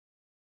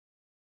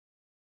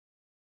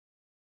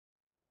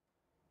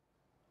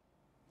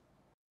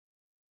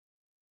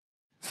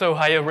So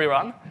hi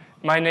everyone,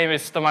 my name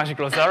is Tomáš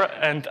Glozar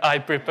and I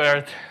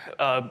prepared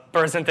a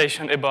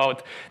presentation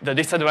about the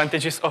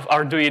disadvantages of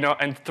Arduino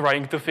and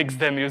trying to fix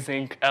them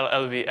using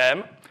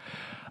LLVM.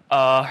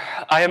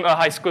 I am a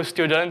high school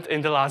student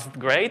in the last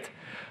grade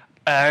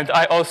and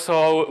I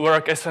also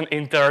work as an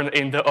intern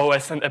in the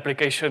OS and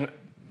application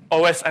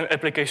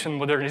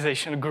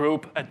modernization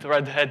group at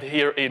Red Hat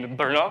here in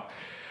Brno.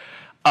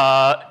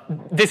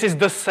 This is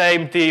the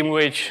same team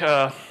which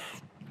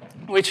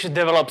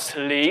develops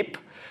Leap,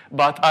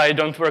 but I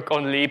don't work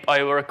on Leap,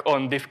 I work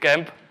on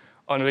DivCamp,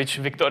 on which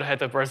Victor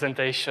had a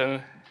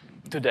presentation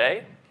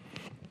today.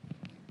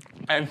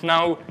 And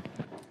now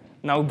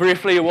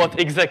briefly, what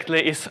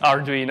exactly is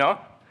Arduino?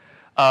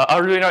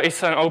 Arduino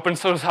is an open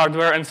source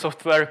hardware and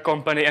software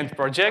company and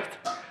project,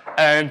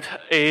 and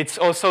it's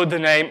also the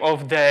name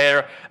of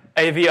their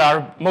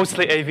AVR,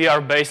 mostly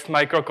AVR-based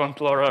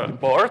microcontroller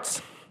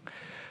boards,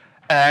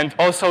 and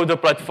also the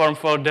platform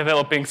for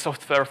developing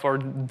software for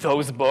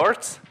those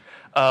boards.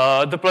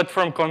 The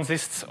platform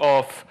consists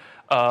of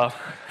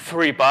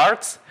 3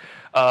 parts.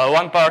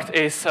 One part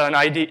is an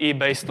IDE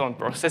based on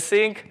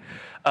processing.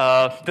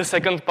 The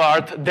second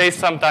part, they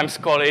sometimes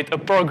call it a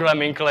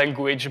programming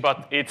language,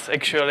 but it's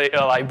actually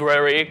a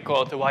library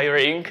called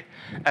wiring.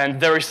 And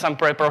there is some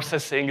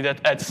pre-processing that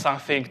adds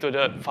something to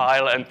the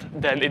file, and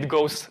then it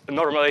goes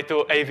normally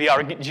to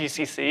AVR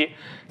GCC.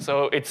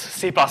 So it's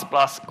C++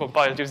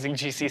 compiled using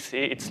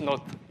GCC. It's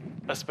not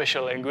a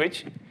special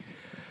language.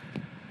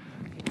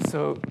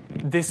 So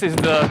this is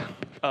the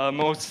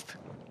most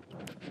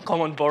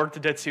common board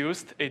that's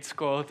used. It's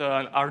called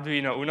an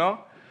Arduino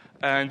Uno.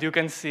 And you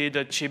can see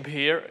the chip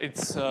here.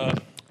 It's an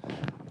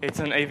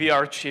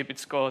AVR chip.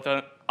 It's called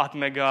an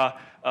Atmega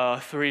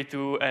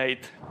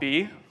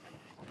 328P.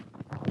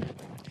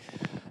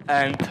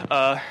 And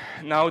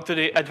now to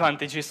the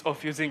advantages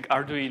of using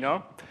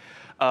Arduino.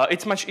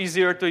 It's much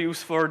easier to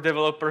use for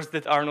developers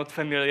that are not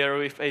familiar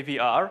with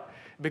AVR,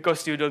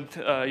 because you don't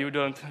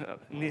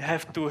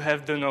have to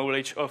have the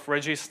knowledge of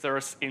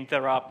registers,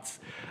 interrupts,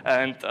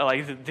 and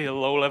like the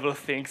low-level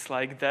things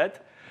like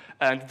that.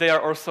 And there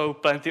are also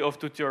plenty of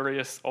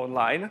tutorials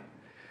online.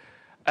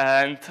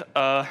 And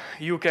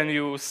you can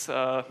use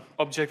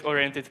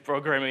object-oriented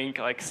programming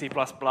like C++,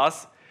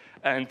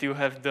 and you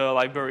have the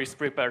libraries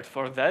prepared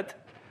for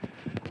that.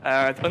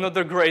 And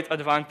another great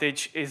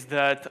advantage is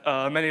that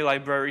many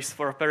libraries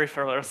for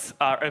peripherals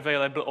are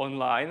available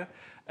online,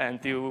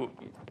 and you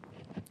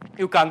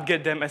can't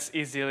get them as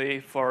easily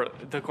for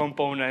the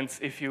components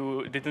if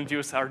you didn't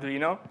use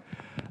Arduino.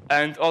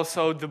 And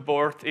also the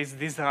board is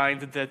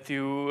designed that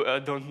you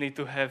don't need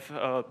to have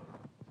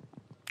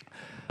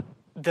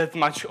that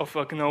much of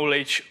a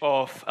knowledge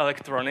of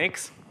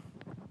electronics.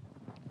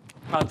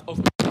 But of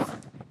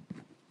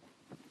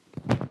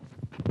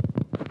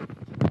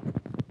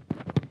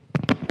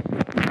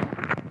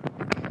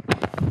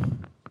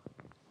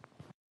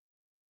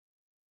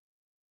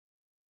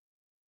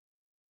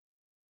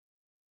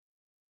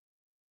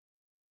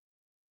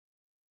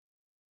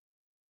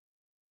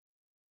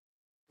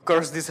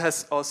course, this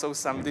has also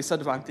some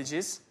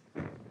disadvantages.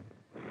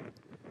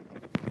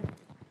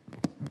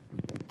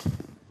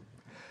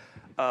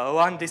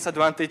 One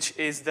disadvantage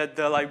is that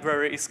the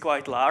library is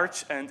quite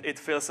large and it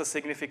fills a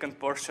significant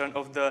portion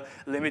of the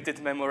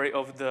limited memory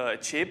of the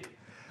chip.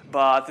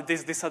 But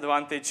this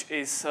disadvantage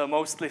is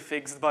mostly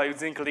fixed by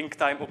using link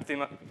time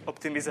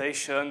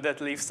optimization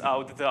that leaves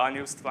out the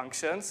unused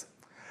functions.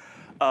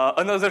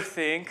 Another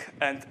thing,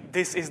 and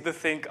this is the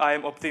thing I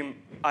am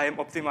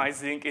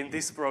optimizing in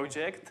this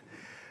project,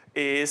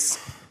 is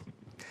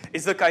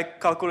the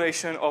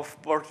calculation of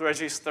port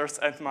registers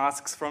and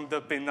masks from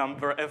the pin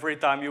number every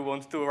time you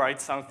want to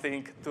write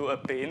something to a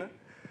pin.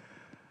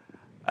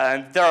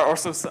 And there are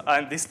also,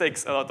 and this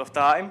takes a lot of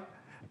time.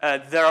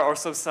 There are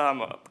also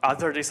some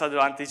other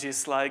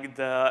disadvantages, like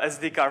the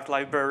SD card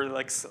library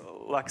lacks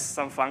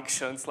some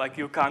functions, like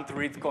you can't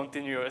read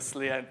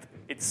continuously and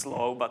it's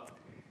slow, but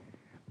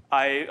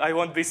I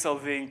won't be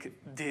solving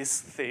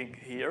this thing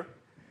here.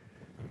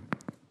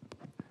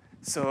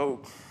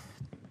 So,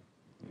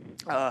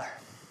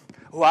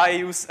 why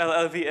use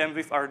LLVM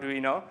with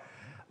Arduino?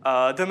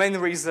 The main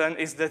reason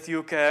is that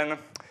you can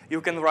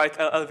write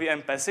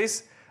LLVM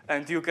passes,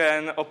 and you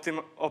can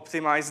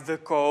optimize the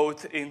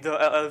code in the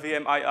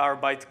LLVM IR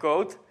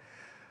bytecode.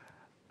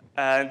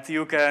 And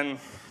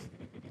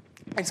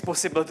it's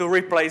possible to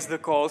replace the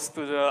calls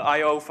to the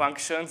I/O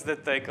functions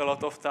that take a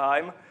lot of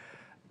time,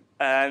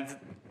 and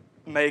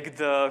make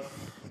the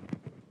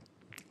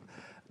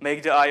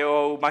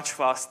I/O much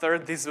faster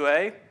this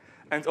way.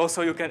 And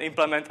also you can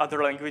implement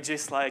other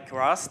languages like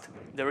Rust.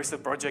 There is a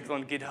project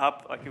on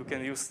GitHub, like you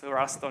can use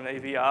Rust on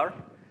AVR.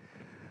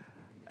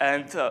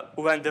 And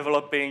when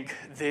developing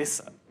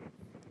this,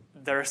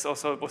 there's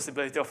also a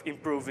possibility of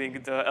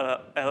improving the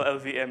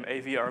LLVM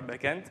AVR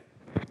backend.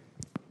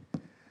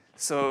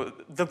 So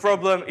the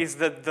problem is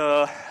that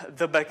the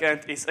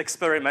backend is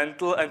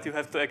experimental, and you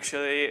have to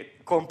actually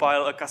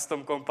compile a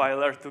custom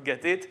compiler to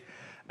get it.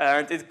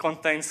 And it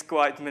contains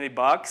quite many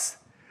bugs.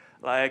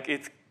 Like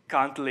it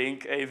can't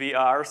link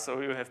AVR,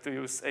 so you have to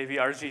use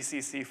AVR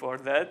GCC for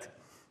that.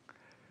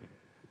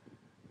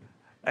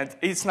 And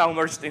it's now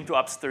merged into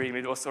upstream.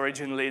 It was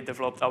originally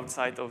developed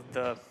outside of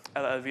the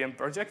LLVM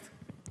project.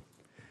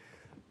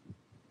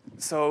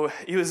 So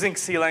using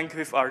Clang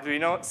with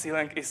Arduino,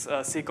 Clang is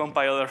a C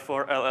compiler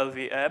for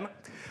LLVM.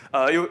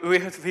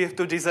 We have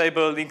to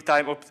disable link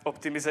time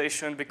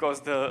optimization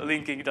because the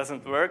linking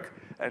doesn't work.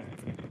 And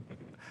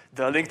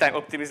the link time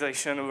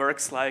optimization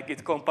works like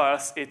it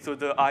compiles it to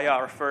the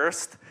IR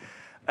first.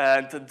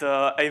 And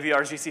the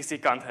AVR GCC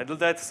can't handle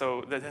that,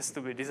 so that has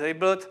to be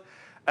disabled.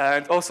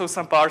 And also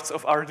some parts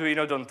of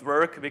Arduino don't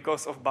work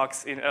because of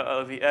bugs in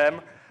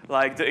LLVM.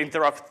 Like the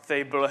interrupt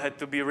table had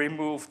to be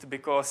removed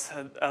because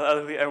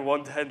LLVM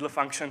won't handle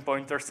function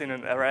pointers in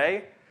an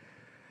array.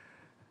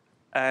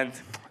 And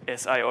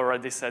yes, I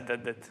already said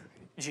that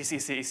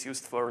GCC is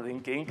used for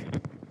linking.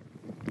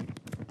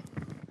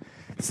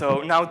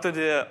 So now to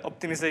the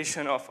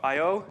optimization of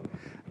I/O.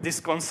 This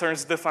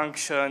concerns the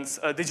functions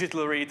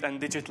digital read and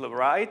digital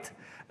write.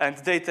 And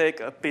they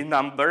take a pin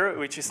number,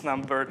 which is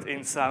numbered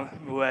in some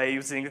way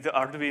using the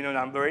Arduino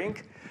numbering.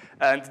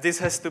 And this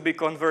has to be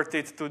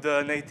converted to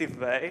the native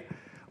way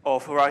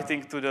of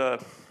writing to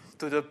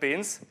the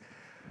pins.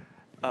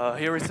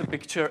 Here is a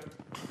picture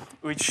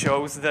which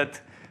shows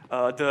that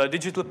the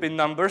digital pin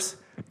numbers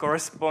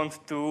correspond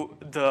to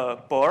the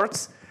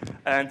ports.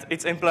 And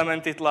it's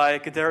implemented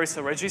like there is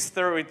a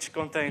register which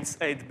contains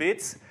 8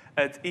 bits.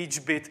 And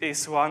each bit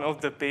is one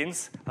of the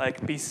pins, like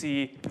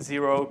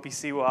PC0,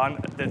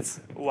 PC1,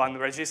 that's one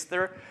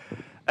register.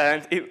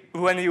 And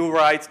when you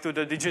write to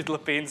the digital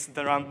pins,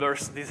 the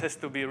numbers, this has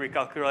to be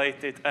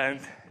recalculated, and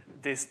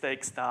this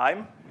takes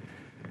time.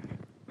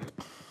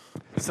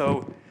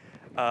 So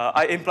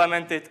I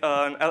implemented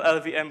an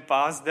LLVM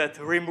pass that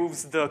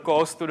removes the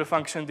calls to the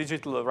function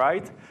digital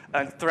write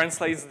and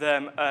translates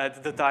them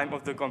at the time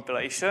of the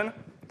compilation.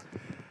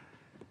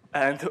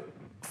 And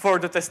for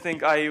the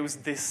testing, I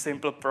used this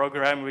simple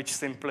program which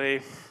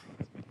simply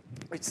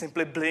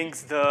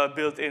blinks the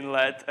built-in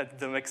LED at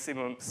the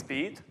maximum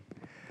speed.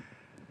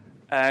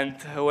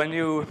 And when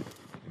you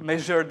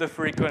measure the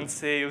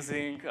frequency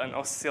using an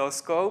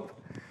oscilloscope,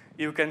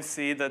 you can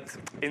see that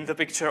in the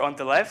picture on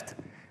the left,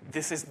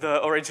 this is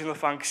the original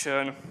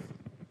function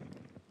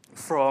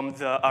from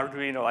the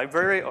Arduino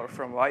library or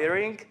from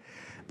wiring.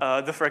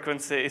 The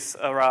frequency is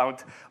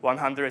around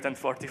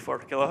 144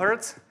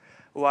 kilohertz.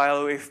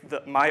 While with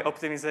my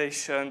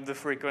optimization, the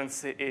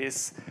frequency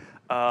is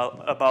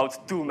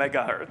about 2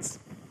 megahertz.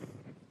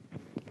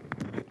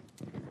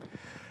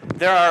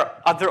 There are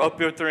other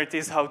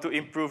opportunities how to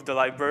improve the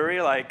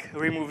library, like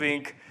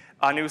removing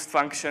unused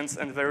functions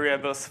and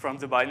variables from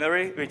the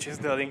binary, which is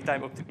the link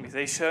time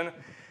optimization,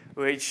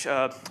 which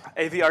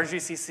AVR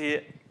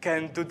GCC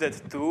can do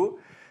that too.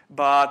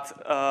 But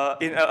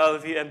in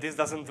LLVM, this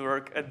doesn't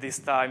work at this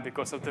time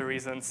because of the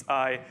reasons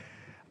I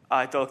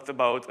talked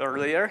about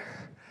earlier.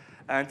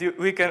 And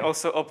we can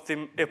also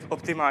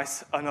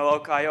optimize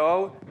analog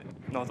I/O,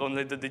 not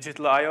only the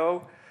digital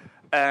I/O.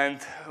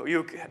 And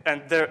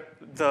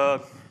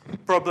the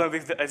problem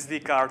with the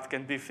SD card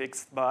can be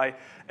fixed by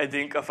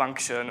adding a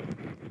function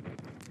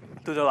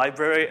to the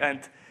library. And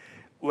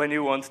when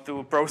you want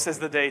to process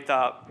the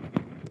data,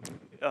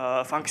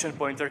 a function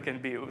pointer can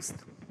be used.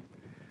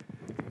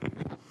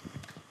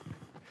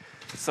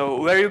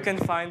 So where you can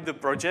find the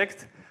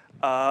project,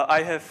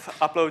 I have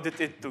uploaded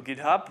it to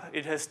GitHub.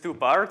 It has 2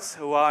 parts.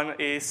 One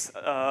is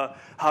a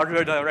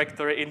hardware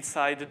directory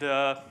inside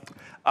the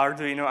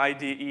Arduino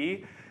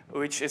IDE,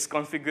 which is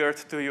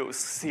configured to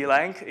use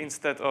Clang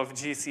instead of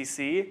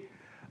GCC.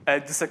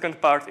 And the second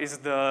part is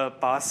the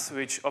pass,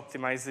 which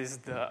optimizes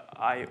the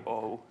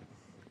I/O.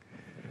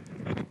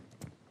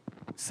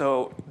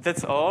 So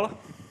that's all.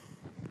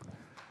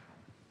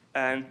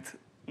 And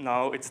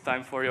now it's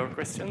time for your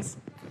questions.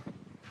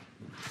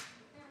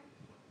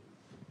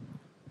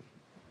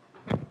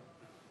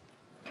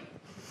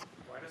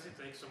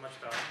 So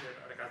much time, the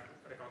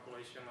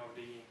recalculation of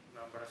the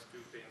numbers to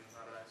pin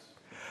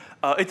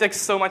arrays? It takes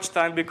so much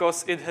time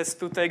because it has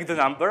to take the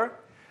number.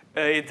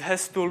 It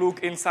has to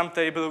look in some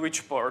table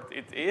which port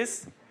it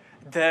is.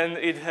 Then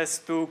it has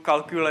to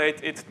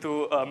calculate it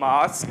to a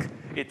mask.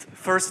 It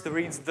first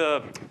reads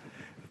the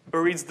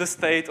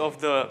state of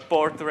the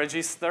port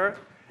register.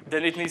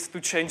 Then it needs to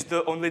change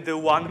only the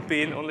one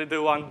pin, only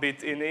the one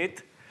bit in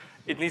it.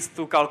 It needs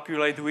to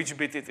calculate which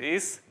bit it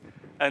is.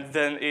 And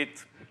then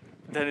it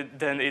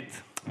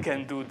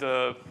can do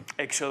the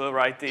actual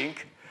writing.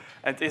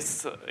 And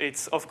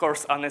it's of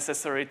course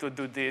unnecessary to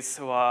do this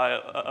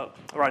while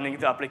running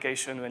the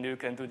application when you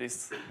can do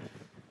this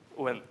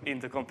when in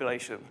the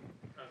compilation.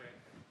 Okay.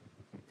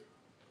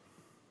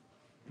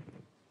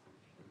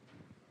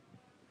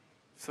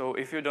 So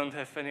if you don't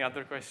have any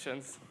other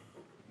questions,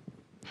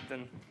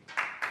 then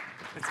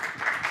it's